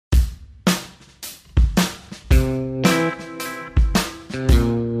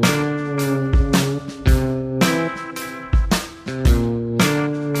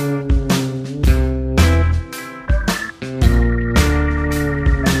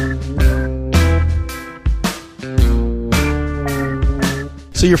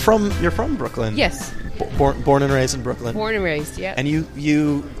So you're from Brooklyn? Yes. Born and raised in Brooklyn? Born and raised, yeah. And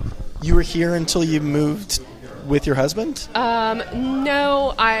you were here until you moved with your husband?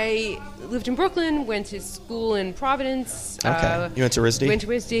 No, I lived in Brooklyn, went to school in Providence. Okay. You went to RISD? Went to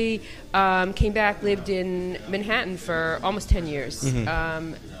RISD, came back, lived in Manhattan for almost 10 years.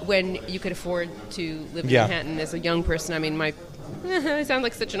 When you could afford to live in Manhattan as a young person. I mean, I sound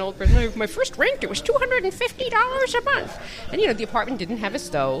like such an old person. My first rent, it was $250 a month. And, the apartment didn't have a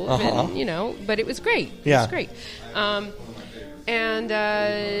stove, and, but it was great. It was great. And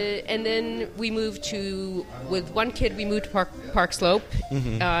then we moved with one kid, we moved to Park Slope.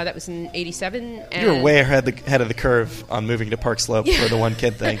 That was in 87. You were way ahead of the curve on moving to Park Slope for the one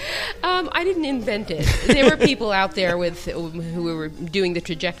kid thing. I didn't invent it. There were people out there who were doing the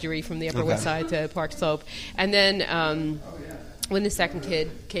trajectory from the Upper West Side to Park Slope. And then when the second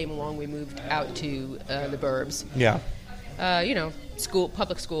kid came along, we moved out to the burbs. Yeah.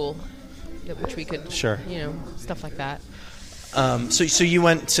 Public school, which we could, stuff like that. So you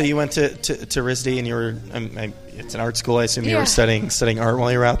went to RISD, and you were it's an art school. I assume you were studying art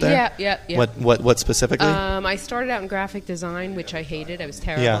while you were out there. Yeah. What specifically? I started out in graphic design, which I hated. I was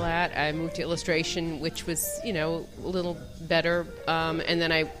terrible at. I moved to illustration, which was a little better, and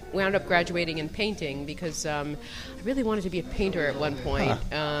then I wound up graduating in painting because I really wanted to be a painter at one point.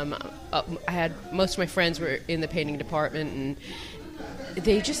 I had most of my friends were in the painting department, and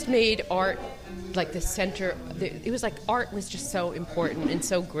they just made art like the center. It was like art was just so important and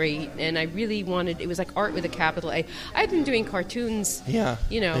so great, and I really wanted. It was like art with a capital A. I had been doing cartoons,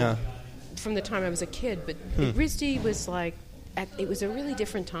 from the time I was a kid, but RISD was like, it was a really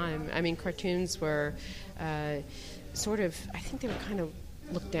different time. I mean, cartoons were sort of. I think they were kind of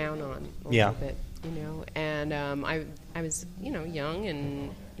looked down on a little bit, And I was, young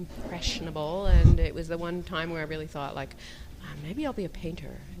and impressionable, and it was the one time where I really thought, like, maybe I'll be a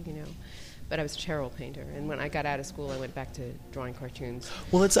painter, But I was a terrible painter, and when I got out of school, I went back to drawing cartoons.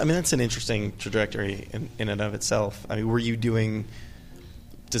 Well, that's an interesting trajectory in and of itself. I mean, were you doing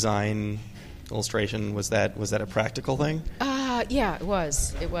design, illustration? Was that a practical thing? Yeah, it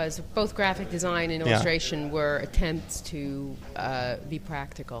was. It was. Both graphic design and illustration were attempts to be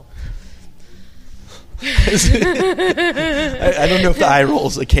practical. I don't know if the eye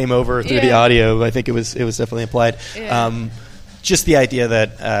rolls that came over through the audio, but I think it was definitely implied. Yeah. Just the idea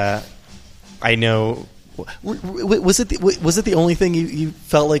that I know. Was it the only thing you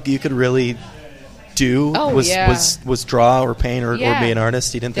felt like you could really do? Was draw or paint or be an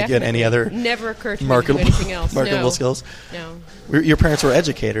artist? You didn't think you had any other never occurred to me to do anything else. Marketable skills? No. Your parents were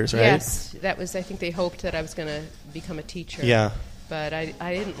educators, right? Yes, that was. I think they hoped that I was going to become a teacher. Yeah. But I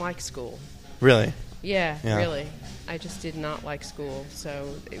didn't like school. Really? Yeah, really. I just did not like school,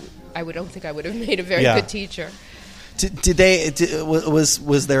 so I don't think I would have made a very good teacher.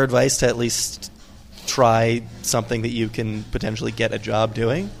 Was their advice to at least try something that you can potentially get a job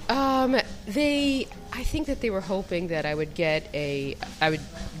doing? I think that they were hoping that I would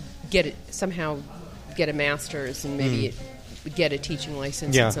somehow get a master's and maybe get a teaching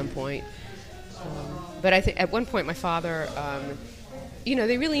license at some point. But I think at one point my father,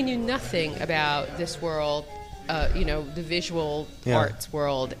 they really knew nothing about this world, the visual arts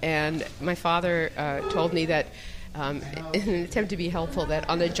world. And my father told me that, in an attempt to be helpful, that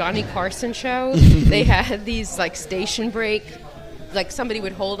on the Johnny Carson show, they had these like station break, like somebody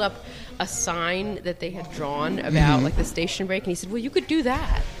would hold up a sign that they had drawn about like the station break, and he said, "Well, you could do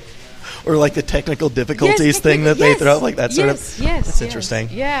that." Or like the technical difficulties thing that they throw, like that sort of. Yes, that's interesting.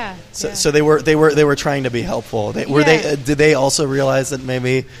 Yeah. So they were trying to be helpful. Did they also realize that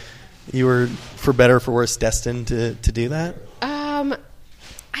maybe you were, for better or for worse, destined to do that?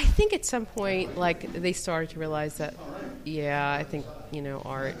 I think at some point, like, they started to realize that, I think,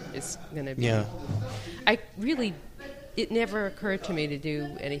 art is going to be... Yeah. It never occurred to me to do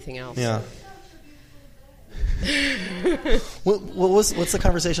anything else. Yeah. What's the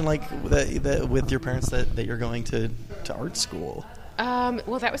conversation like with your parents that you're going to art school?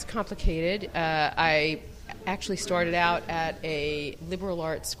 Well, that was complicated. I actually started out at a liberal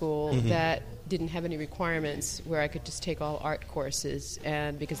arts school that didn't have any requirements, where I could just take all art courses,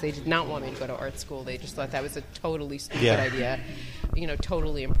 and because they did not want me to go to art school, they just thought that was a totally stupid idea,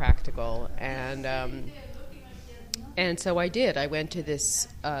 totally impractical, and so I did. I went to this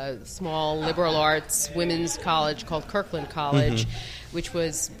small liberal arts women's college called Kirkland College, which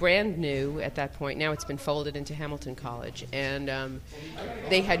was brand new at that point. Now it's been folded into Hamilton College. And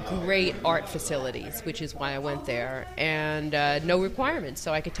they had great art facilities, which is why I went there, and no requirements.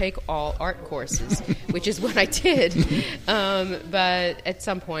 So I could take all art courses, which is what I did. But at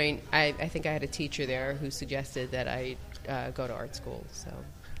some point, I think I had a teacher there who suggested that I go to art school. So.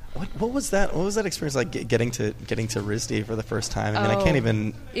 What was that? What was that experience like getting to RISD for the first time? I mean, I can't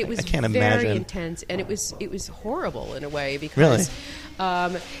even. It was I can't very imagine. intense, and it was horrible in a way because.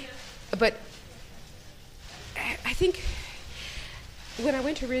 Really? But I think when I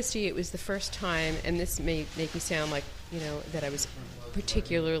went to RISD, it was the first time, and this may make me sound like that I was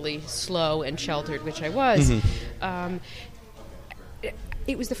particularly slow and sheltered, which I was. Mm-hmm.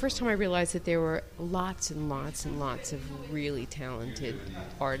 It was the first time I realized that there were lots and lots and lots of really talented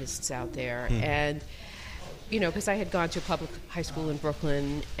artists out there. And, because I had gone to a public high school in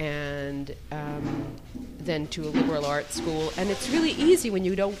Brooklyn and then to a liberal arts school. And it's really easy when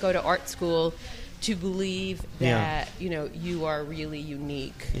you don't go to art school to believe that, you are really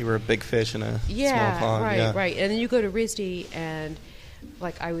unique. You were a big fish in a small pond. Right. And then you go to RISD and,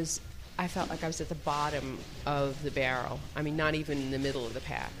 I felt like I was at the bottom of the barrel. I mean, not even in the middle of the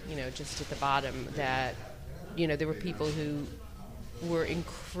pack, just at the bottom that, there were people who were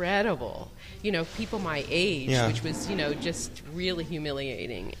incredible, people my age, which was, just really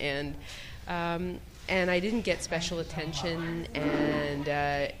humiliating. And I didn't get special attention, and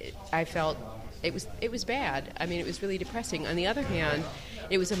I felt it was bad. I mean, it was really depressing. On the other hand,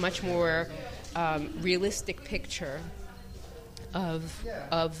 it was a much more realistic picture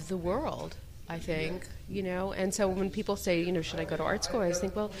of the world, I think, and so when people say, should I go to art school, I just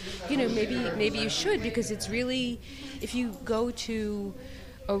think, well, maybe you should, because it's really, if you go to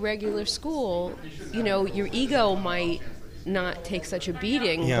a regular school, your ego might not take such a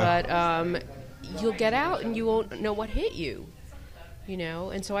beating, but you'll get out and you won't know what hit you,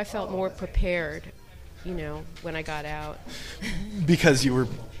 and so I felt more prepared when I got out. Because you were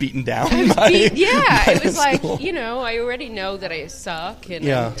beaten down? It was like, I already know that I suck and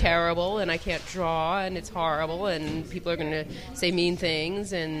I'm terrible and I can't draw and it's horrible and people are going to say mean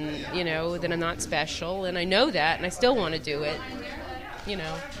things and, that I'm not special, and I know that and I still want to do it,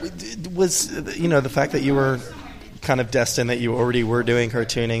 Was, the fact that you were kind of destined, that you already were doing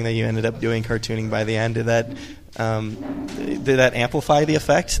cartooning, that you ended up doing cartooning by the end, did that amplify the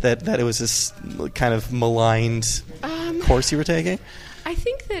effect that it was this kind of maligned course you were taking? I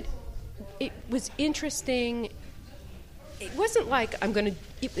think that it was interesting. It wasn't like I'm going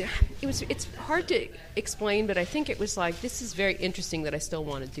to. It's hard to explain, but I think it was like, this is very interesting that I still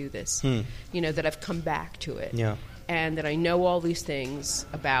want to do this. That I've come back to it, and that I know all these things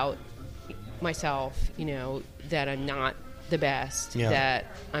about myself. That I'm not the best, that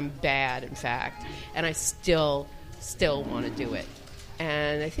I'm bad, in fact, and I still want to do it.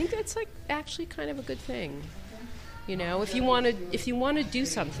 And I think that's like actually kind of a good thing. If you want to do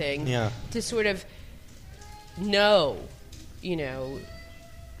something, to sort of know,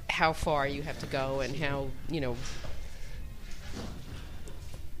 how far you have to go and how,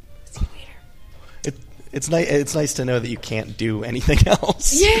 It's nice to know that you can't do anything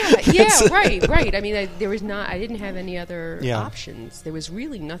else. Right. I mean, I didn't have any other options. There was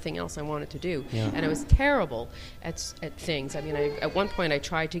really nothing else I wanted to do, and I was terrible at things. I mean, at one point I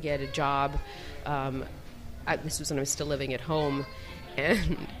tried to get a job. This was when I was still living at home,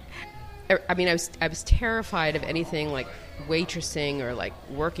 and I mean, I was terrified of anything like waitressing or like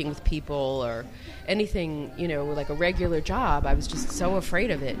working with people or anything, like a regular job. I was just so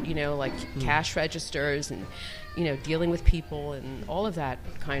afraid of it, like cash registers and, dealing with people and all of that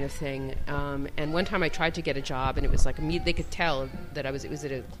kind of thing. And one time I tried to get a job, and it was like they could tell that it was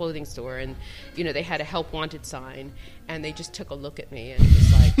at a clothing store, and, they had a help wanted sign, and they just took a look at me, and it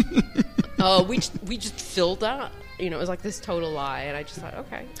was like, oh, we just filled up. It was like this total lie, and I just thought,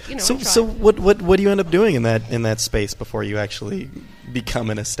 okay, So what do you end up doing in that space before you actually become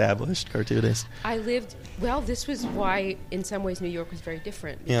an established cartoonist? This was why, in some ways, New York was very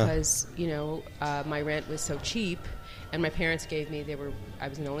different, because my rent was so cheap, and my parents gave me. I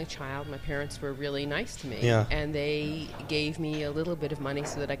was an only child. My parents were really nice to me, and they gave me a little bit of money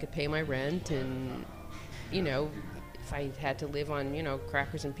so that I could pay my rent, and if I had to live on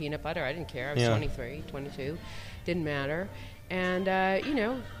crackers and peanut butter, I didn't care. I was 23, 22. Didn't matter. And,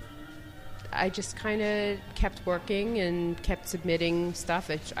 I just kind of kept working and kept submitting stuff.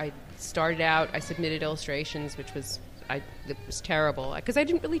 I started out, I submitted illustrations, which was it was terrible. Because I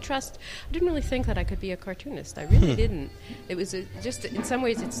didn't really think that I could be a cartoonist. I really didn't. It was just, in some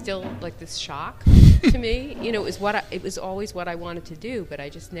ways, it's still like this shock to me. It was always what I wanted to do, but I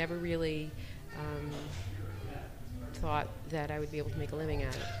just never really thought that I would be able to make a living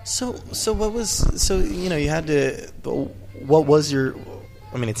at it. So you had to. What was your?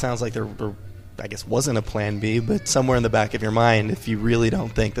 I mean, it sounds like there I guess, wasn't a plan B, but somewhere in the back of your mind, if you really don't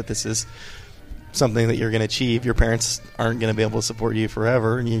think that this is something that you're going to achieve, your parents aren't going to be able to support you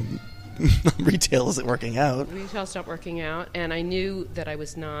forever, and you retail isn't working out. Retail's not working out, and I knew that I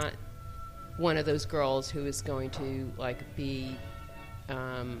was not one of those girls who was going to be.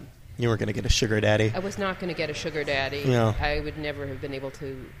 You weren't going to get a sugar daddy. I was not going to get a sugar daddy. Yeah. I would never have been able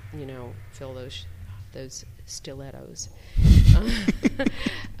to, fill those stilettos.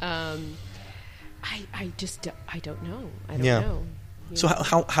 I don't know. I don't know. So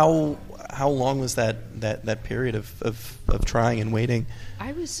how long was that period of trying and waiting?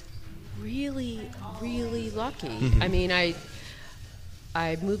 I was really, really lucky. Mm-hmm. I mean,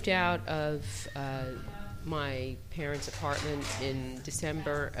 I moved out of my parents' apartment in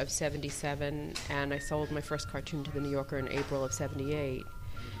December of '77, and I sold my first cartoon to the New Yorker in April of '78.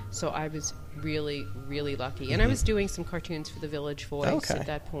 So I was really, really lucky. And I was doing some cartoons for the Village Voice at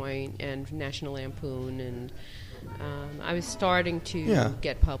that point, and National Lampoon, and I was starting to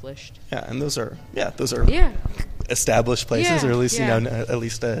get published. Yeah, and those are established places, Yeah, or at least yeah. at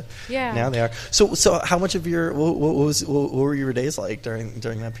least now they are. So how much of your what were your days like during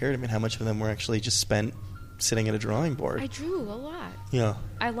that period? I mean, how much of them were actually just spent sitting at a drawing board? I drew a lot. Yeah.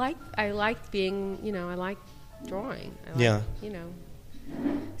 I liked being, I liked drawing.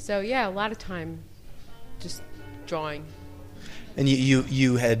 So a lot of time just drawing. And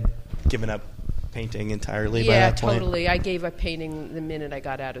you had given up painting entirely by that point? Yeah, totally. I gave up painting the minute I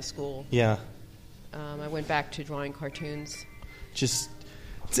got out of school. Yeah. I went back to drawing cartoons. Just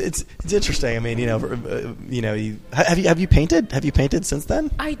it's interesting. I mean, have you painted? Have you painted since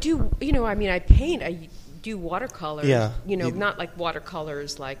then? I do. I paint. I do watercolors. Yeah. Not like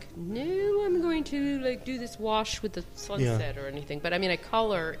watercolors. No, I'm going to do this wash with the sunset or anything. But I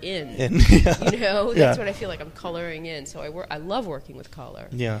color in. That's what I feel like I'm coloring in. So I love working with color.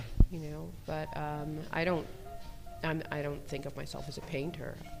 Yeah. But I don't think of myself as a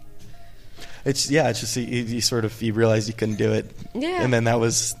painter. It's just you realized you couldn't do it. Yeah. And then that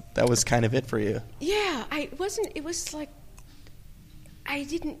was kind of it for you. Yeah, it was like I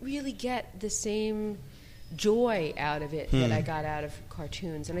didn't really get the same joy out of it that I got out of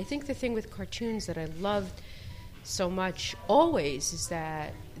cartoons. And I think the thing with cartoons that I loved so much always is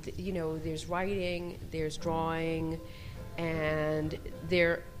that there's writing, there's drawing, and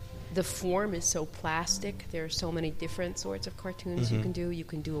the form is so plastic. There are so many different sorts of cartoons you can do. You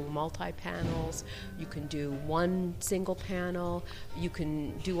can do multi-panels. You can do one single panel. You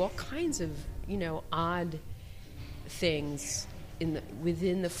can do all kinds of, odd things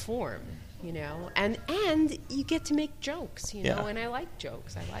within the form, And you get to make jokes, and I like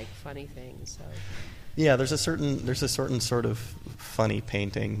jokes. I like funny things, so... Yeah, there's a certain sort of funny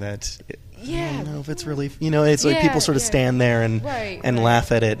painting that I don't know if it's really it's like people sort of stand there and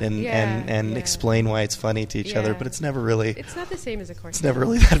laugh at it and explain why it's funny to each other, but it's never really. It's not the same as a cartoon. It's never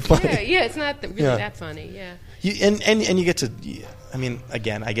really that funny. Yeah, it's not really that funny. Yeah. You get to. I mean,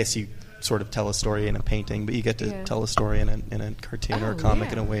 again, I guess you sort of tell a story in a painting, but you get to tell a story in a cartoon or a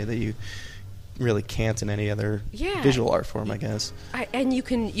comic in a way that you really can't in any other visual art form, I guess. And you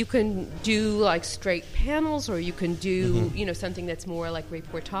can do straight panels, or you can do something that's more like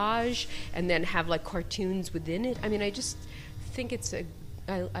reportage, and then have cartoons within it. I mean, I just think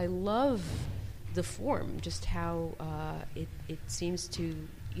I love the form, just how it seems to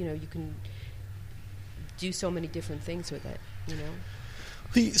you can do so many different things with it.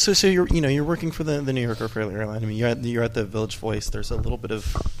 So you're working for the New Yorker fairly early. I mean, you're at the Village Voice. There's a little bit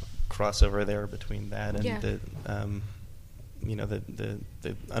of crossover there between that and the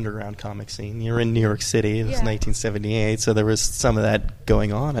underground comic scene. You're in New York City. It was 1978, so there was some of that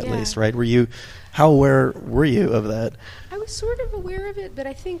going on at least, right? How aware were you of that? I was sort of aware of it, but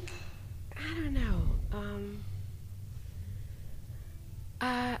I think I don't know.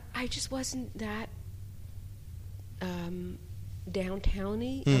 I just wasn't that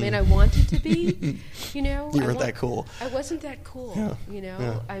downtowny. I mean, I wanted to be, You weren't that cool. I wasn't that cool,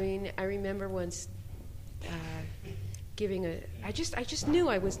 Yeah. I mean, I remember once I just knew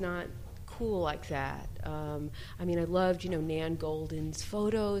I was not cool like that. I mean, I loved, Nan Golden's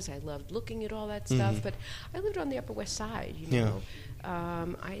photos. I loved looking at all that stuff, but I lived on the Upper West Side,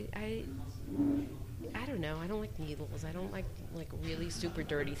 I don't know. I don't like needles. I don't like really super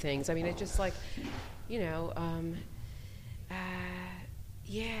dirty things. I mean, I just I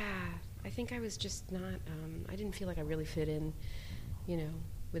think I was just not, I didn't feel like I really fit in,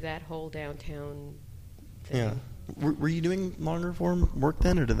 with that whole downtown thing. Yeah. Were you doing longer form work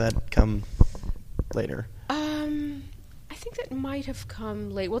then, or did that come later? I think that might have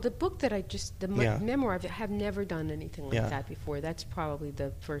come late. Well, the book that memoir, I have never done anything like that before. That's probably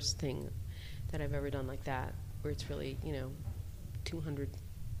the first thing that I've ever done like that, where it's really,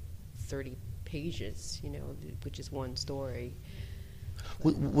 230 pages, which is one story.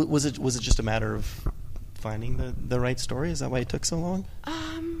 Was it just a matter of finding the right story? Is that why it took so long?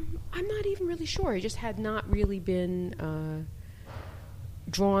 I'm not even really sure. I just had not really been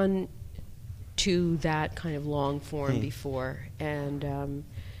drawn to that kind of long form before, and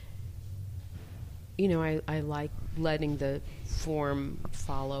I like letting the form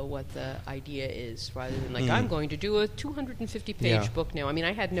follow what the idea is, rather than like I'm going to do a 250-page book now. I mean,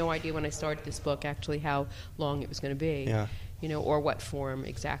 I had no idea when I started this book actually how long it was going to be, or what form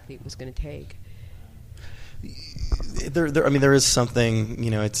exactly it was going to take. There is something,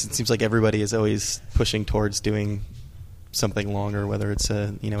 it seems like everybody is always pushing towards doing something longer, whether it's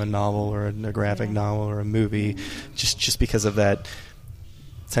a novel or a graphic novel or a movie, just because of that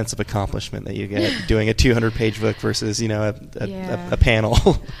sense of accomplishment that you get doing a 200-page book versus a panel.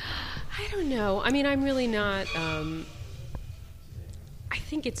 I don't know. I mean, I'm really not. I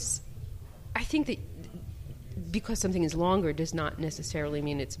think that because something is longer does not necessarily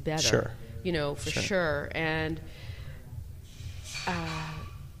mean it's better. Sure. For sure. And I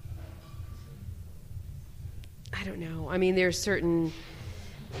don't know. I mean, there's certain.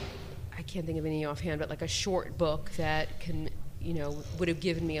 I can't think of any offhand, but like a short book that can. Would have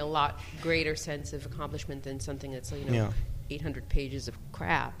given me a lot greater sense of accomplishment than something that's 800 pages of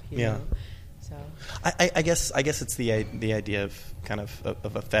crap. You know? So I guess it's the idea of kind of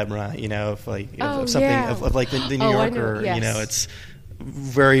ephemera, of something of like the New Yorker. Yes. It's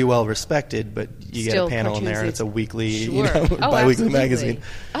very well respected, but you Still get a panel in there, and it's a weekly, bi-weekly absolutely. magazine.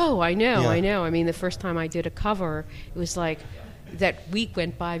 Oh, I know. I mean, the first time I did a cover, it was like. That week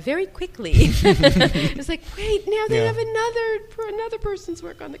went by very quickly. It was like, wait, now they have another person's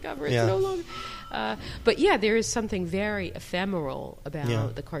work on the cover. It's no longer. But there is something very ephemeral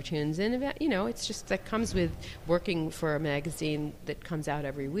about the cartoons, and about it's just that comes with working for a magazine that comes out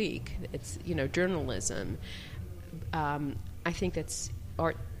every week. It's journalism. I think that's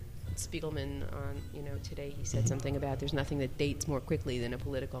Art Spiegelman on today. He said something about there's nothing that dates more quickly than a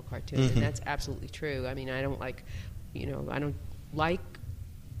political cartoon, and that's absolutely true. I mean, I don't like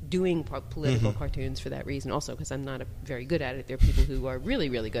doing political cartoons for that reason, also because I'm not very good at it. There are people who are really,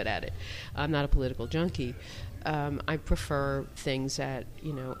 really good at it. I'm not a political junkie. I prefer things that,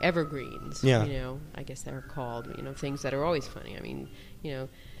 evergreens, I guess they're called, things that are always funny. I mean,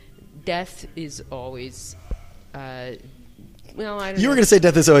 death is always... I don't know. You were going to say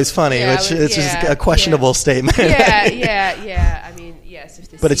death is always funny, which is just a questionable statement. I mean, yes.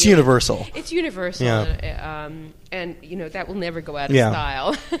 But it's universal. It's universal, and that will never go out of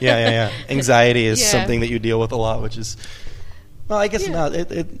style. Anxiety is something that you deal with a lot, which is, well, I guess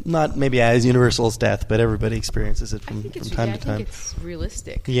not maybe as universal as death, but everybody experiences it from time to time. I think it's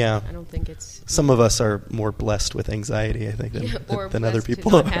realistic. Yeah. I don't think it's... Some of us are more blessed with anxiety, I think, than other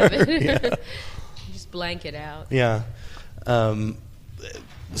people to not have it. Just blank it out. Yeah.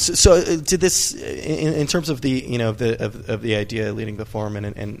 So did this in terms of the of the idea leading the form, and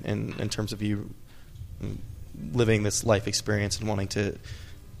in terms of you living this life experience and wanting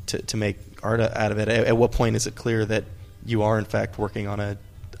to make art out of it, at what point is it clear that you are in fact working on a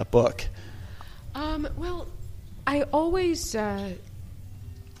book? Well, I always I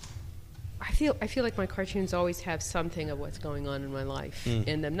feel like my cartoons always have something of what's going on in my life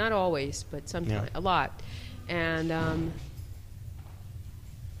in them. Not always, but sometimes a lot. And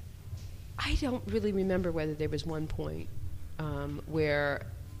I don't really remember whether there was one point where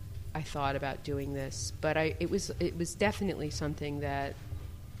I thought about doing this, but it was definitely something that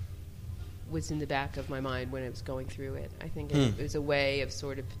was in the back of my mind when I was going through it. I think it was a way of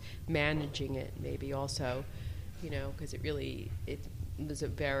sort of managing it, maybe also, because it was a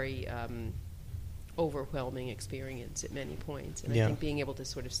very overwhelming experience at many points, and I think being able to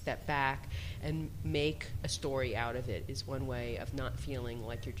sort of step back and make a story out of it is one way of not feeling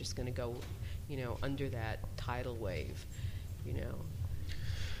like you're just going to go, under that tidal wave,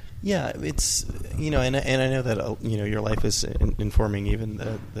 Yeah, it's and I know that your life is informing even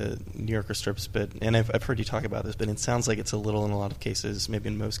the New Yorker strips, and I've heard you talk about this, but it sounds like it's a little, in a lot of cases, maybe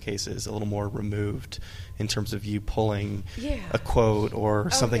in most cases, a little more removed in terms of you pulling a quote or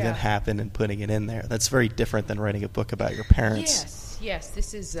something that happened and putting it in there. That's very different than writing a book about your parents. Yes.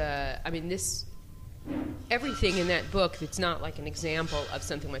 This is everything in that book that's not like an example of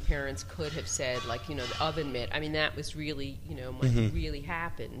something my parents could have said, like, the oven mitt. I mean, that was really, really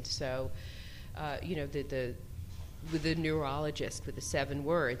happened. So, with the neurologist with the 7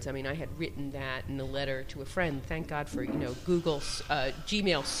 words, I mean, I had written that in a letter to a friend. Thank God for, Google's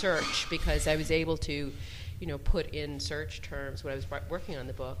Gmail search, because I was able to, put in search terms when I was working on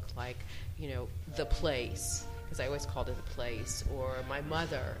the book, like, the place, because I always called it a place, or my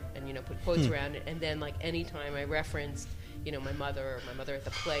mother, and put quotes around it. And then, like, anytime I referenced my mother at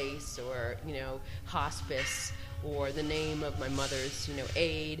the place, or, hospice, or the name of my mother's,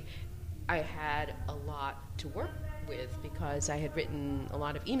 aide. I had a lot to work with because I had written a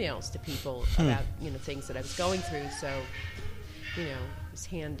lot of emails to people about, things that I was going through. So, it was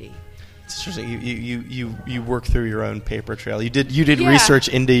handy. It's interesting. You work through your own paper trail. You did research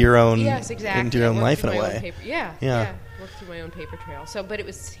into your own into your own life in a way. Worked through my own paper trail. So, but it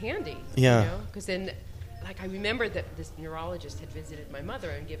was handy. Because then, I remember that this neurologist had visited my mother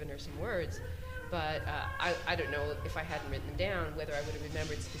and given her some words, but I don't know if I hadn't written them down whether I would have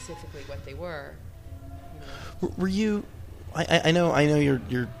remembered specifically what they were. Were you? I know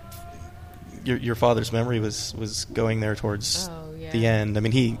your father's memory was going there towards the end. I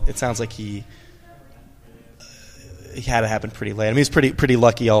mean, it sounds like he had it happen pretty late. I mean, he was pretty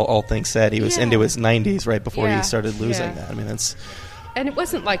lucky, all things said. He was into his 90s right before he started losing that. I mean, that's... And it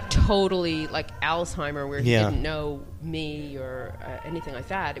wasn't totally like Alzheimer where he didn't know me or anything like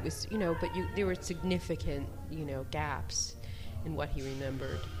that. It was, but there were significant, gaps in what he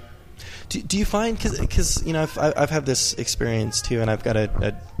remembered. Do you find, because I've had this experience too, and I've got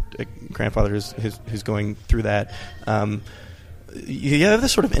a grandfather who's going through that. You have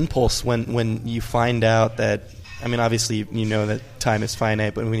this sort of impulse when you find out that, I mean, obviously that time is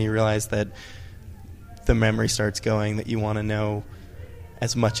finite, but when you realize that the memory starts going, that you want to know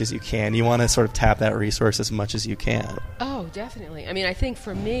as much as you can. You want to sort of tap that resource as much as you can. Oh, definitely. I mean, I think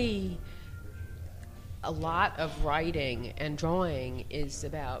for me, a lot of writing and drawing is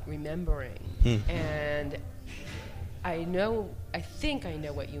about remembering. And I think I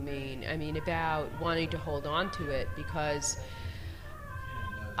know what you mean. I mean, about wanting to hold on to it, because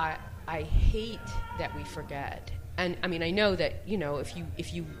I hate that we forget. And I mean, I know that,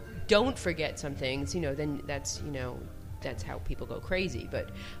 if you don't forget some things, then that's how people go crazy. But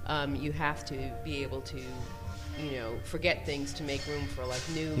you have to be able to, forget things to make room for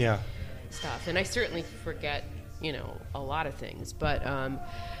new stuff. And I certainly forget, a lot of things. But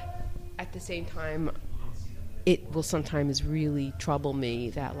at the same time, it will sometimes really trouble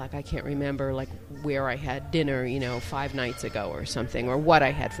me that I can't remember where I had dinner, 5 nights ago or something, or what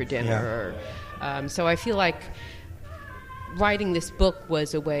I had for dinner. Or, so I feel like writing this book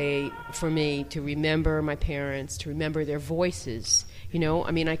was a way for me to remember my parents, to remember their voices. I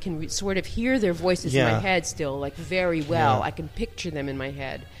mean, I can sort of hear their voices in my head still, very well. I can picture them in my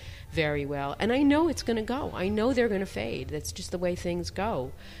head very well. And I know it's going to go. I know they're going to fade. That's just the way things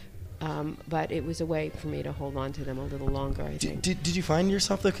go. But it was a way for me to hold on to them a little longer, I think. Did you find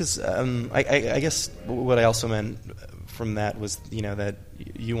yourself, though? Because I guess what I also meant from that was, that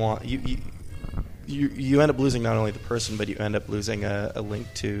you end up losing not only the person, but you end up losing a link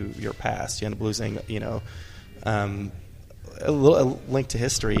to your past. You end up losing, a link to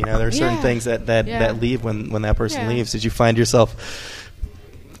history. There are certain things that leave when that person leaves. Did you find yourself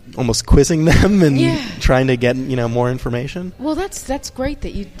almost quizzing them and trying to get more information? Well, that's great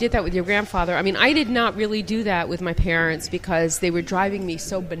that you did that with your grandfather. I mean, I did not really do that with my parents because they were driving me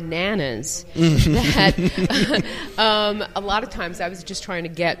so bananas that a lot of times I was just trying to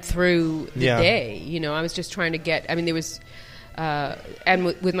get through the day. I was just trying to get. I mean, there was, and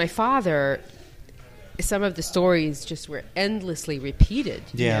with my father, some of the stories just were endlessly repeated.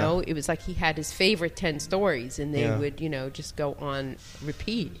 It was like he had his favorite 10 stories, and they would, just go on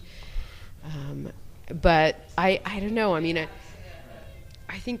repeat. But I don't know. I mean,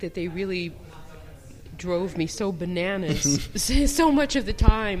 I think that they really drove me so bananas so much of the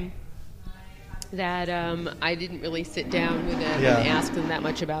time that I didn't really sit down with them and ask them that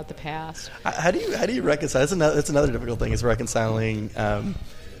much about the past. How do you reconcile? That's another difficult thing, is reconciling.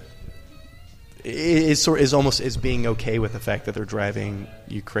 Is almost is being okay with the fact that they're driving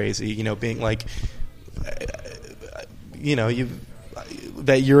you crazy. Being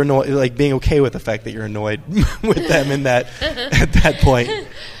that you're annoyed, being okay with the fact that you're annoyed with them in that at that point.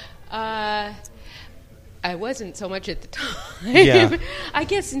 I wasn't so much at the time. I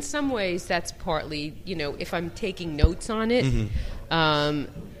guess in some ways that's partly, if I'm taking notes on it. I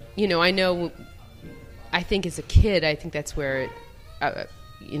think as a kid, I think that's where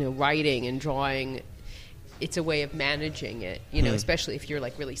writing and drawing, it's a way of managing it, especially if you're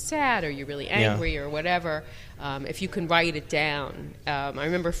really sad or you're really angry or whatever. If you can write it down. I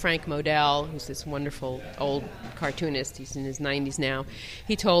remember Frank Modell, who's this wonderful old cartoonist. He's in his 90s now.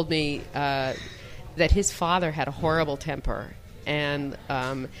 He told me that his father had a horrible temper. And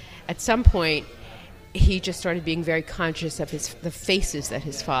at some point, he just started being very conscious of the faces that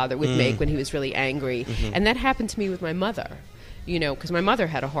his father would make when he was really angry. And that happened to me with my mother. Because my mother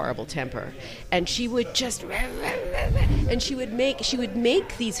had a horrible temper, and she would just, and she would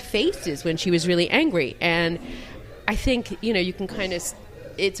make these faces when she was really angry, and I think, you can kind of,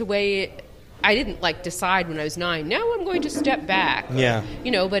 it's a way, I didn't decide when I was 9, now I'm going to step back. Yeah.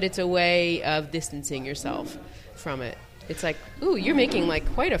 But it's a way of distancing yourself from it. It's like, ooh, you're making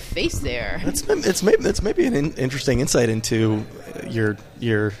quite a face there. That's maybe an interesting insight into your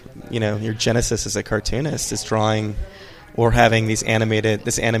genesis as a cartoonist, is drawing or having this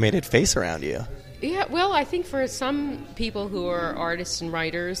animated face around you. Yeah, well, I think for some people who are artists and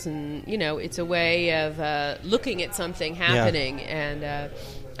writers, and it's a way of looking at something happening. Yeah.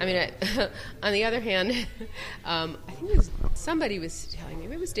 And on the other hand, I think somebody was telling me,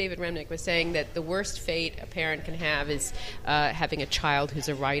 maybe it was David Remnick, was saying that the worst fate a parent can have is having a child who's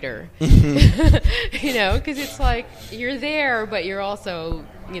a writer. Mm-hmm. Because it's like you're there, but you're also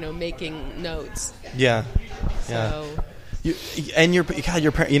making notes. Yeah. So. Yeah. Your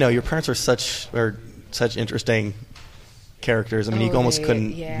parents are such interesting characters. I mean, you almost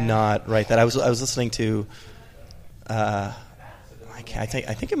couldn't not write that. I was listening to. I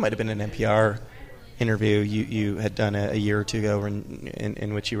think it might have been an NPR interview you had done a year or two ago,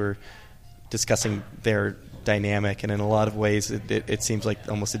 in which you were discussing their dynamic, and in a lot of ways, it seems like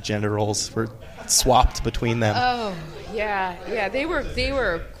almost the gender roles were swapped between them. Oh, yeah, they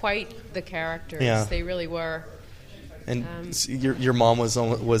were quite the characters. Yeah. They really were. And your mom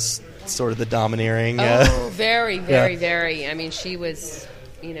was sort of the domineering. Very, very, very. I mean, she was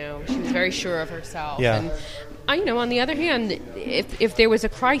very sure of herself. Yeah. And on the other hand, if there was a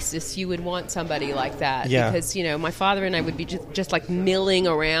crisis, you would want somebody like that. Yeah. Because, my father and I would be just milling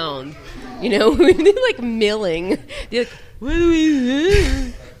around. We'd be milling. They're like, what do we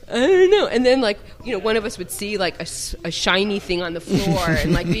do? I don't know. And then, one of us would see, a shiny thing on the floor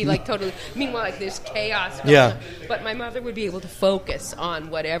and, be, totally... Meanwhile, there's chaos going on. But my mother would be able to focus on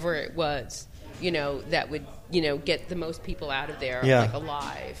whatever it was, that would, get the most people out of there,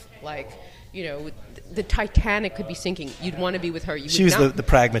 alive. The Titanic could be sinking. You'd want to be with her. She was the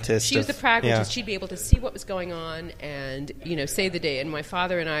pragmatist. She was the pragmatist. Yeah. She'd be able to see what was going on and, save the day. And my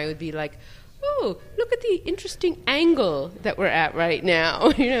father and I would be like, oh, look at the interesting angle that we're at right now.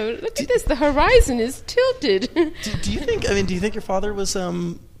 Look at this. The horizon is tilted. Do you think your father was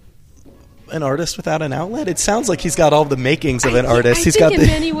an artist without an outlet? It sounds like he's got all the makings of an artist. I think in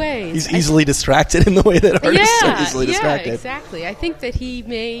many ways. He's easily distracted in the way that artists are easily distracted. Yeah, exactly. I think that he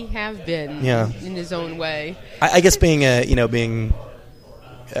may have been in his own way. I guess being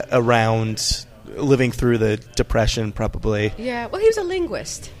around, living through the Depression, probably. Yeah. Well, he was a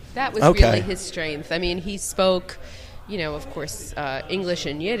linguist. That was really his strength. I mean, he spoke, of course, English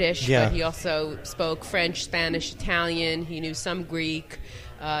and Yiddish, but he also spoke French, Spanish, Italian. He knew some Greek,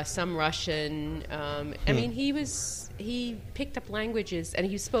 some Russian. I mean, he picked up languages, and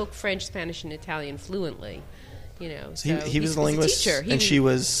he spoke French, Spanish, and Italian fluently. So he was a linguist, and she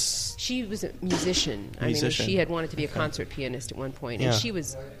was... She was a musician. I mean, she had wanted to be a concert pianist at one point, and she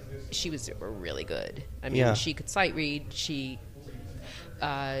was really good. I mean, she could sight read. She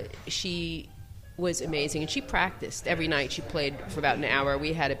was amazing, and she practiced every night. She played for about an hour.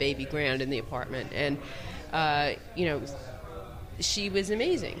 We had a baby grand in the apartment, and she was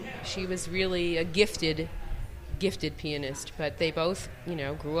amazing. She was really a gifted pianist. But they both,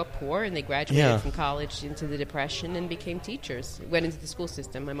 grew up poor, and they graduated from college into the Depression and became teachers. Went into the school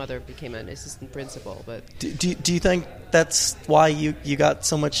system. My mother became an assistant principal. But do you think that's why you got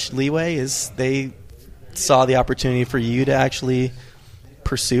so much leeway? Is they saw the opportunity for you to actually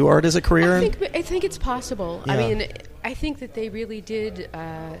pursue art as a career? I think it's possible. Yeah. I mean, I think that they really did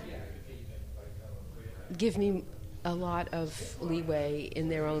give me a lot of leeway in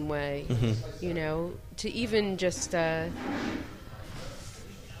their own way. Mm-hmm. To even just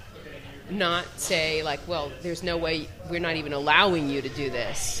not say well, there's no way, we're not even allowing you to do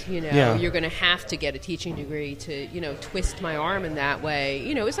this. You're going to have to get a teaching degree to twist my arm in that way.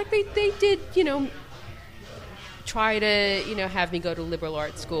 It's like they did try to have me go to liberal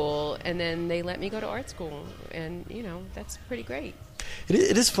arts school, and then they let me go to art school, and that's pretty great.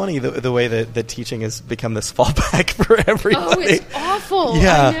 It is funny the way that teaching has become this fallback for everybody. Oh, it's awful.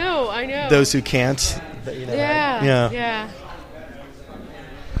 Yeah. I know. Those who can't. Yeah.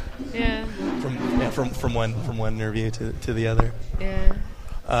 From one interview to the other. Yeah.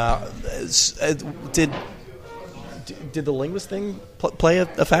 Did the linguist thing play a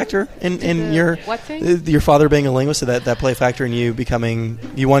factor in your what thing? Your father being a linguist? Did that play a factor in you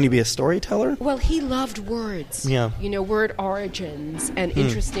wanting to be a storyteller? Well, he loved words. Yeah. Word origins and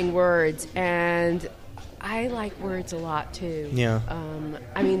interesting words, and I like words a lot too. Yeah.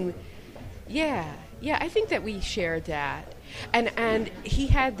 I mean, yeah. I think that we shared that, and he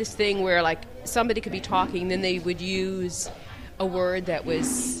had this thing where somebody could be talking, then they would use a word that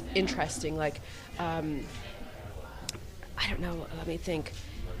was interesting, I don't know. Let me think.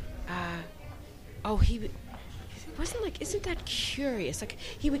 He wasn't like. Isn't that curious? Like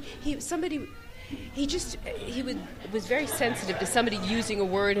he was very sensitive to somebody using a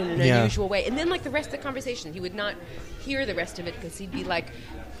word in an unusual way, and then like the rest of the conversation, he would not hear the rest of it because he'd be like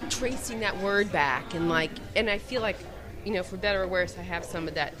tracing that word back, and I feel like, for better or worse, I have some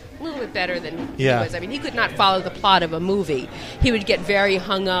of that a little bit better than he was. I mean, he could not follow the plot of a movie. He would get very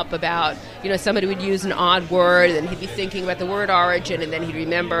hung up about, somebody would use an odd word, and he'd be thinking about the word origin, and then he'd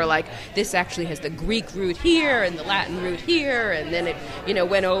remember, like, this actually has the Greek root here and the Latin root here, and then it,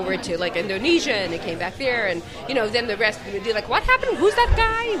 went over to, like, Indonesia, and it came back there, and, then the rest would be like, what happened? Who's that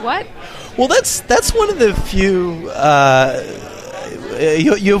guy? What? Well, that's one of the few,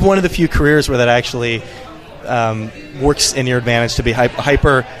 you have one of the few careers where that actually works in your advantage to be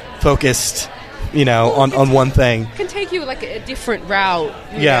hyper focused, on one thing. Can take you like a different route,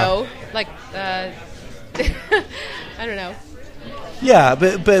 you know, like I don't know. Yeah,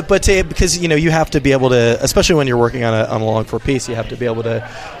 but because you have to be able to, especially when you're working on a long form piece, you have to be able to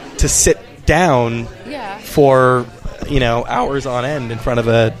sit down for hours on end in front of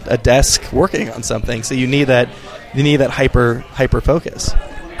a desk working on something. So you need that hyper focus.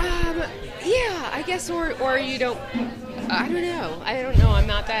 I guess, or you don't. I don't know. I'm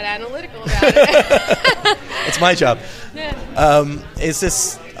not that analytical about it. It's my job. Yeah. Is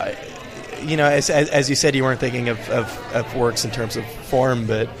this, as you said, you weren't thinking of works in terms of form,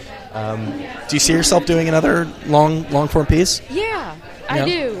 but do you see yourself doing another long form piece? Yeah, I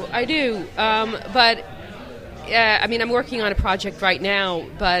do. But I mean, I'm working on a project right now,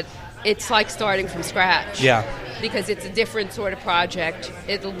 but it's like starting from scratch. Yeah. Because it's a different sort of project.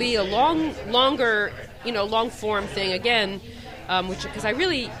 It'll be a longer, long form thing again, because I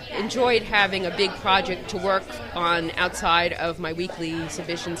really enjoyed having a big project to work on outside of my weekly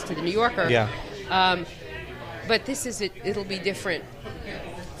submissions to the New Yorker. Yeah. But it'll be different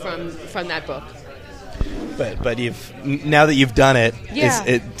from that book. But now that you've done it,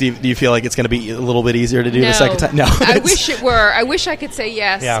 do you feel like it's going to be a little bit easier to do the second time? No. I wish it were. I wish I could say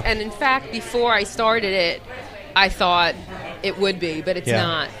yes. Yeah. And in fact, before I started it, I thought it would be, but it's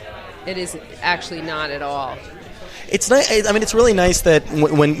not. It is actually not at all. It's nice. I mean, it's really nice that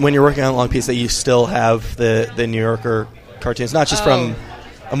when you're working on a long piece that you still have the New Yorker cartoons, not just from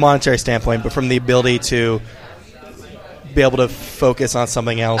a monetary standpoint, but from the ability to be able to focus on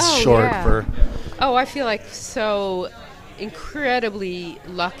something else for. Oh, I feel like so incredibly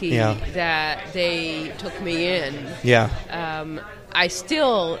lucky that they took me in. Yeah. I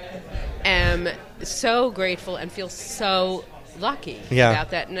still am so grateful and feel so lucky about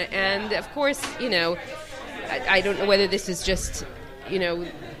that. And of course, I don't know whether this is just,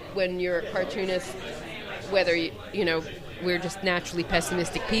 when you're a cartoonist, whether, we're just naturally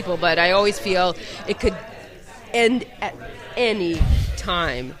pessimistic people, but I always feel it could end at any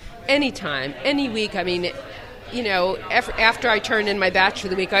time, any week. I mean, after I turn in my batch for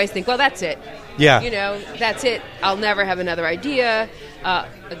the week, I always think, well, that's it. Yeah. That's it. I'll never have another idea.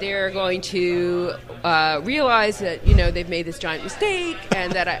 They're going to realize that, they've made this giant mistake,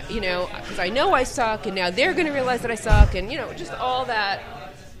 and that, because I know I suck, and now they're going to realize that I suck, and, just all that,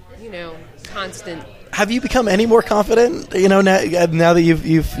 constant. Have you become any more confident, now that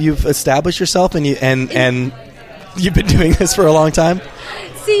you've established yourself and you've been doing this for a long time?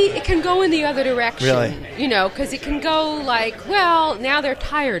 See, it can go in the other direction. Really? Because it can go like, well, now they're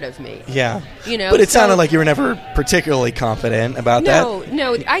tired of me. Yeah. But it sounded like you were never particularly confident about that.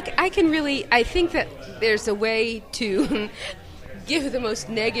 No, I can really, I think that there's a way to give the most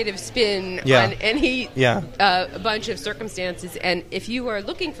negative spin on any bunch of circumstances. And if you are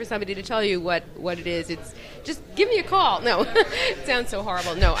looking for somebody to tell you what it is, it's just give me a call. No, it sounds so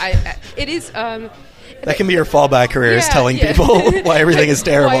horrible. No, it is... that can be your fallback career, is telling people why everything is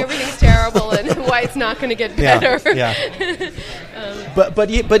terrible. Why everything's terrible and why it's not going to get better. Yeah. But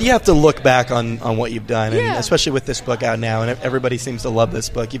you have to look back on what you've done, and especially with this book out now, and everybody seems to love this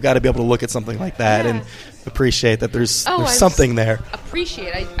book. You've got to be able to look at something like that and appreciate that there's something there.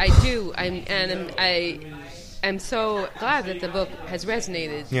 I do. I'm so glad that the book has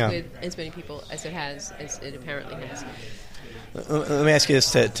resonated with as many people as it apparently has. Let me ask you this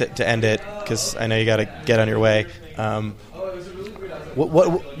to end it, because I know you got to get on your way.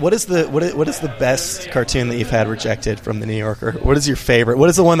 What is the best cartoon that you've had rejected from the New Yorker? What is your favorite? What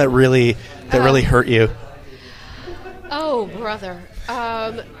is the one that really hurt you? Oh, brother.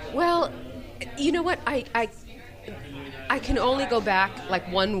 Well, you know what? I can only go back like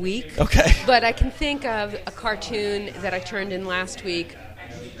 1 week. Okay. But I can think of a cartoon that I turned in last week,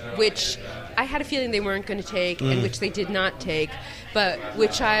 which I had a feeling they weren't going to take, and which they did not take, but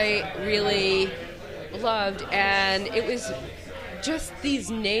which I really loved, and it was just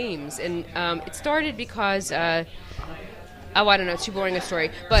these names. And it started because, I don't know, it's too boring a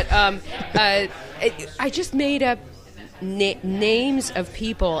story, but I just made up names of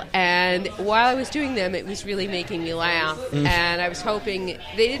people, and while I was doing them, it was really making me laugh. And I was hoping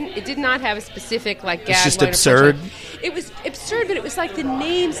it did not have a specific like gag. It's just absurd. It was absurd, but it was like the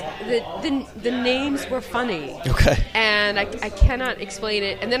names. The names were funny. Okay. And I cannot explain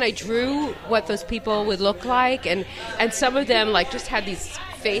it. And then I drew what those people would look like, and some of them like just had these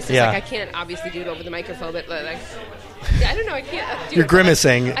faces. Yeah. Like I can't obviously do it over the microphone, but like. I don't know. I can't do You're it,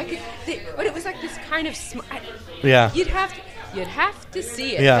 grimacing. But it was like this kind of. Yeah. You'd have to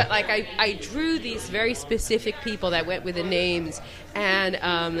see it. Yeah. But like I drew these very specific people that went with the names, and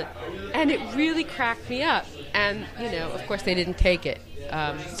it really cracked me up. And of course, they didn't take it.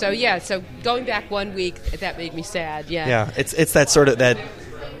 So going back 1 week, that made me sad. Yeah. Yeah. It's that sort of that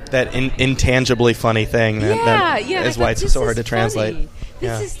intangibly funny thing that is why it's so hard to translate. Funny.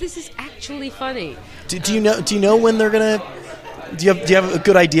 This is actually funny. Do you know when they're gonna? Do you have a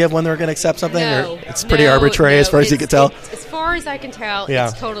good idea of when they're gonna accept something? No, or it's pretty arbitrary as far as you can tell. As far as I can tell,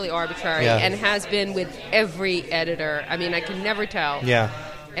 it's totally arbitrary and has been with every editor. I mean, I can never tell. Yeah.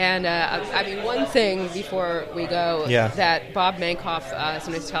 And one thing before we go that Bob Mankoff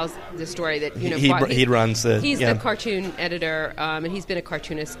sometimes tells the story that he runs the the cartoon editor and he's been a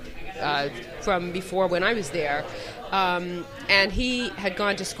cartoonist from before when I was there, and he had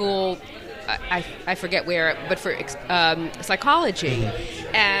gone to school. I forget where, but for psychology.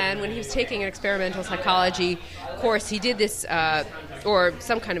 And when he was taking an experimental psychology course, he did this, or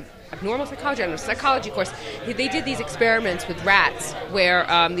some kind of abnormal psychology, I don't know, psychology course. They did these experiments with rats, where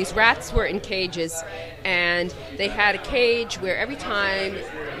these rats were in cages, and they had a cage where every time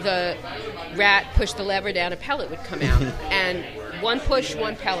the rat pushed the lever down, a pellet would come out. And one push,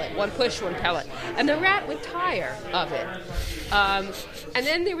 one pellet, one push, one pellet. And the rat would tire of it. And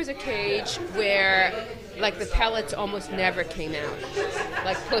then there was a cage where, like, the pellets almost never came out.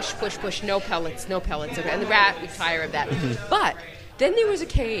 Like, push, push, push, no pellets, no pellets. Okay. And the rat would tire of that. But then there was a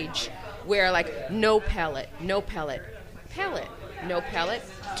cage where, like, no pellet, no pellet, pellet, no pellet,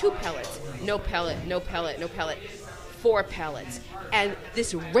 2 pellets, no pellet, no pellet, no pellet, 4 pellets. And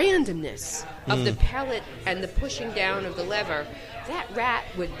this randomness of the pellet and the pushing down of the lever, that rat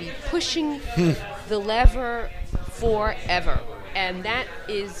would be pushing the lever forever. And that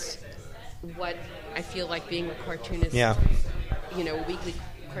is what I feel like being a cartoonist, a weekly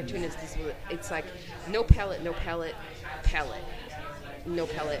cartoonist. It's like no pellet, no pellet, pellet, no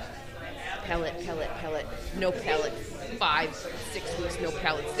pellet, pellet, pellet, pellet, no pellet, 5, 6 weeks, no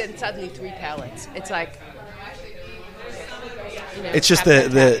pellets. Then suddenly 3 pellets. It's like... it's just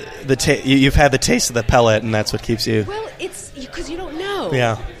you've had the taste of the pellet, and that's what keeps you. Well, it's because you don't know.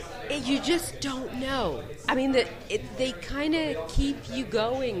 Yeah, you just don't know. I mean, they kind of keep you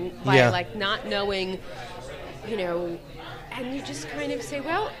going by like not knowing, and you just kind of say,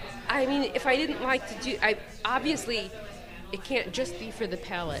 well, I mean, if I didn't like to do, obviously it can't just be for the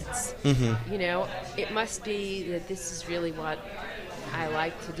pellets. It must be that this is really what I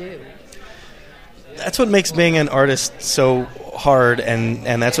like to do. That's what makes being an artist so hard,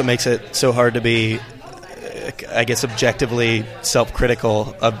 and that's what makes it so hard to be, I guess, objectively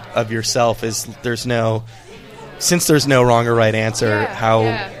self-critical of yourself. Is there's no wrong or right answer.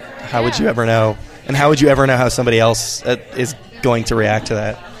 How would you ever know? And how would you ever know how somebody else is going to react to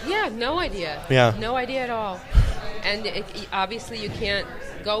that? Yeah, no idea. Yeah, no idea at all. And obviously, you can't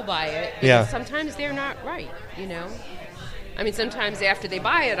go by it. Yeah. Sometimes they're not right. I mean, sometimes after they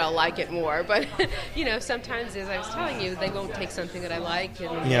buy it, I'll like it more. But, sometimes, as I was telling you, they won't take something that I like.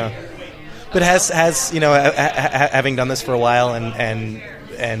 But has having done this for a while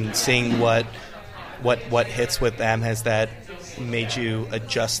and seeing what hits with them, has that made you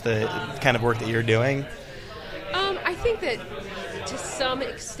adjust the kind of work that you're doing? I think that to some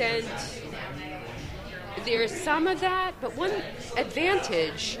extent there's some of that. But one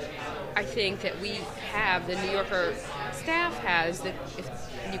advantage I think that we have, the New Yorker staff has, that if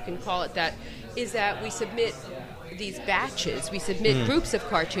you can call it that, is that we submit these batches. We submit groups of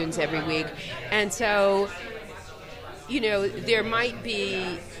cartoons every week. And so, there might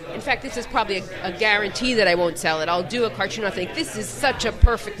be... In fact, this is probably a guarantee that I won't sell it. I'll do a cartoon. I'll think, this is such a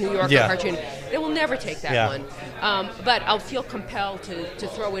perfect New Yorker cartoon. They will never take that one. But I'll feel compelled to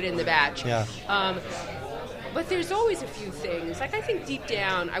throw it in the batch. Yeah. But there's always a few things. Like, I think deep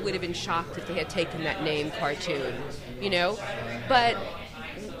down, I would have been shocked if they had taken that name cartoon, But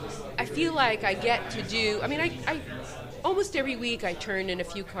I feel like I get to do... I mean, I almost every week I turn in a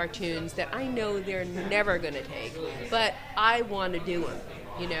few cartoons that I know they're never going to take, but I want to do them,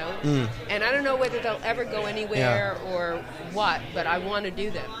 you know. And I don't know whether they'll ever go anywhere or what, but I want to do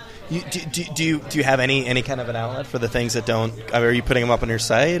them. Do you have any kind of an outlet for the things that don't? Are you putting them up on your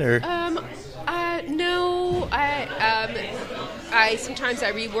site or? No, I sometimes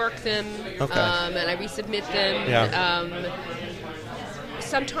I rework them, and I resubmit them. Yeah.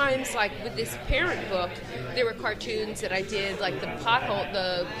 Sometimes, like with this parent book, there were cartoons that I did, like the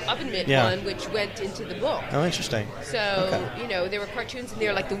oven mitt one, which went into the book. Oh, interesting. So, you know, there were cartoons in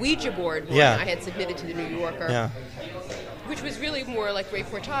there, like the Ouija board one I had submitted to the New Yorker. Yeah. Which was really more like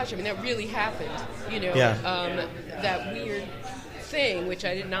reportage. I mean, that really happened, you know, that weird thing, which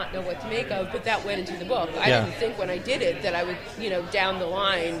I did not know what to make of, but that went into the book. I didn't think when I did it that I would, you know, down the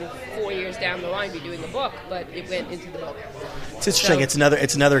line, 4 years down the line, be doing a book, but it went into the book. It's interesting. So,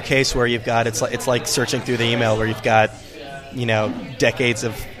 it's another case where you've got, it's like searching through the email where you've got, you know, decades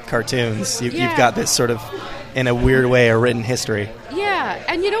of cartoons. You've got this sort of, in a weird way, a written history. Yeah,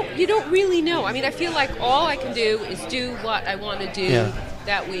 and you don't really know. I mean, I feel like all I can do is do what I want to do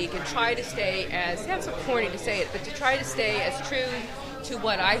that week and try to stay as, sounds so corny to say it, but to try to stay as true to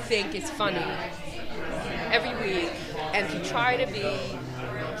what I think is funny every week, and to try to be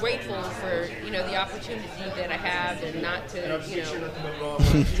grateful for, you know, the opportunity that I have, and not to, you know,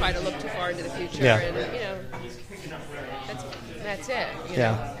 try to look too far into the future. Yeah. And, you know, that's it. You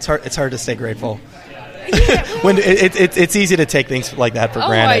know? It's hard to stay grateful. Yeah, well, when it's easy to take things like that for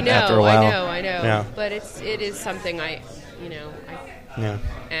granted after a while. I know. Yeah. But it is something I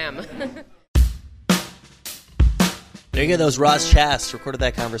am. There you go. That was Roz Chast. Recorded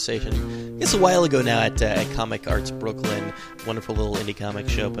that conversation, I guess, a while ago now at Comic Arts Brooklyn. Wonderful little indie comic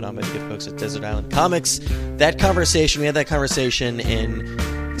show put on by the good folks at Desert Island Comics. We had that conversation in,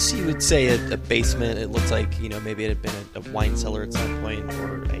 I guess you would say, a basement. It looked like, you know, maybe it had been a wine cellar at some point,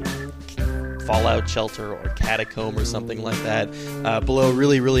 or a fallout shelter or catacomb or something like that, below a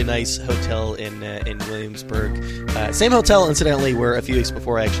really, really nice hotel in Williamsburg. Same hotel, incidentally, where a few weeks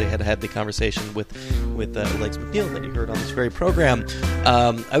before I actually had the conversation with Legs McNeil that you heard on this very program.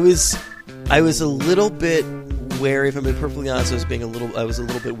 I was a little bit wary, if I'm being perfectly honest. I was a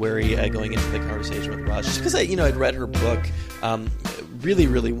little bit wary going into the conversation with Roz, just because I'd read her book. Really,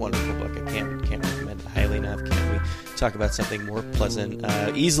 really wonderful book. I can't recommend it highly enough. Can we talk about something more pleasant?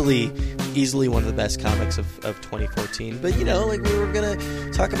 Easily one of the best comics of 2014. But, you know, like, we were gonna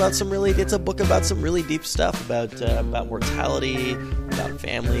talk about it's a book about some really deep stuff about mortality, about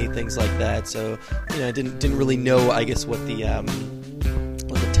family, things like that. So, you know, I didn't really know, I guess, what the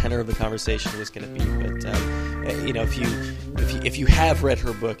tenor of the conversation was going to be. But you know, if you have read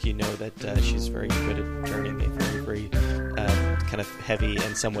her book, you know that she's very good at turning a very kind of heavy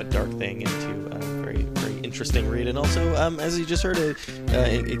and somewhat dark thing into a very, very interesting read, and also, as you just heard,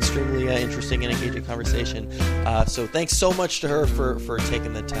 extremely interesting and engaging conversation. So thanks so much to her for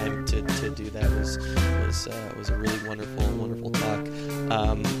taking the time to do that. It was a really wonderful talk.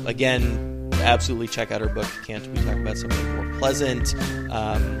 Again, absolutely check out her book. Can't we talk about something more pleasant?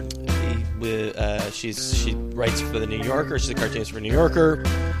 She writes for the New Yorker. She's a cartoonist for New Yorker,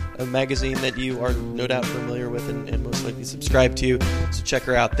 a magazine that you are no doubt familiar with and most likely subscribe to. So check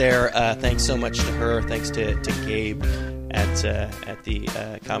her out there. Thanks so much to her. Thanks to Gabe at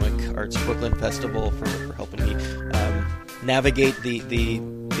the Comic Arts Brooklyn Festival for helping me navigate the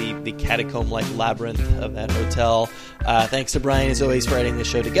catacomb-like labyrinth of that hotel. Thanks to Brian, as always, for editing the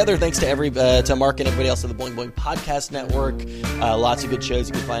show together. Thanks to Mark and everybody else at the Boing Boing Podcast Network. Lots of good shows.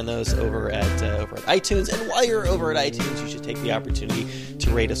 You can find those over at iTunes. And while you're over at iTunes, you should take the opportunity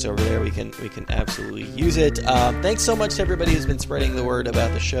to rate us over there. We can absolutely use it. Thanks so much to everybody who's been spreading the word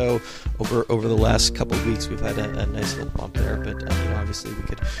about the show over the last couple of weeks. We've had a nice little bump there, but you know, obviously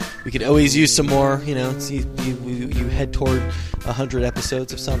we could always use some more. You know, you head toward 100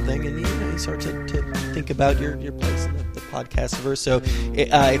 episodes of something, and you start to think about your place in the podcastiverse. So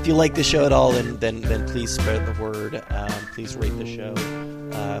if you like the show at all, then please spread the word. Please rate the show.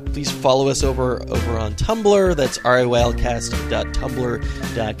 Please follow us over on Tumblr. That's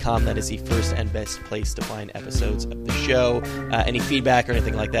riwildcast.tumblr.com. That is the first and best place to find episodes of the show. Any feedback or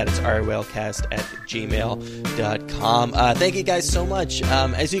anything like that, it's riwildcast@gmail.com. Thank you guys so much.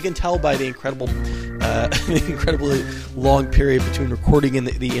 As you can tell by the incredibly long period between recording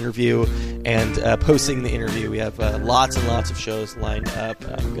the interview and posting the interview, we have lots and lots of shows lined up.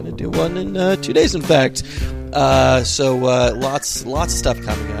 I'm going to do one in 2 days, in fact. So lots of stuff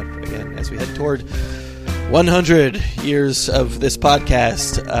coming up again as we head toward 100 years of this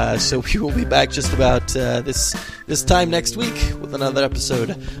podcast. So we will be back just about this time next week with another episode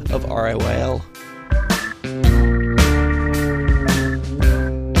of RIYL.